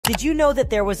Did you know that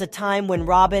there was a time when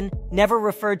Robin never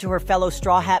referred to her fellow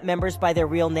Straw Hat members by their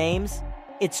real names?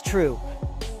 It's true.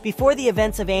 Before the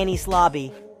events of Annie's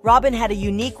lobby, Robin had a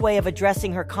unique way of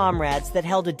addressing her comrades that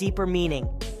held a deeper meaning.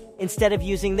 Instead of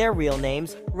using their real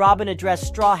names, Robin addressed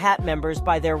Straw Hat members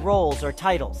by their roles or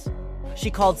titles. She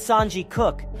called Sanji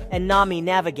Cook and Nami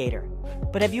Navigator.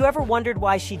 But have you ever wondered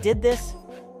why she did this?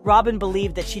 Robin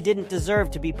believed that she didn't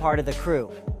deserve to be part of the crew.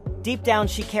 Deep down,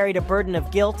 she carried a burden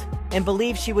of guilt and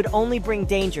believed she would only bring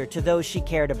danger to those she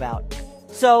cared about.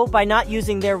 So, by not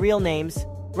using their real names,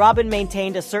 Robin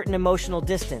maintained a certain emotional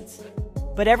distance.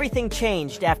 But everything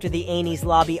changed after the enies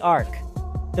lobby arc.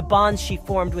 The bonds she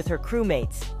formed with her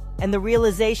crewmates, and the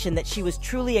realization that she was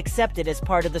truly accepted as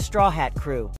part of the Straw Hat crew.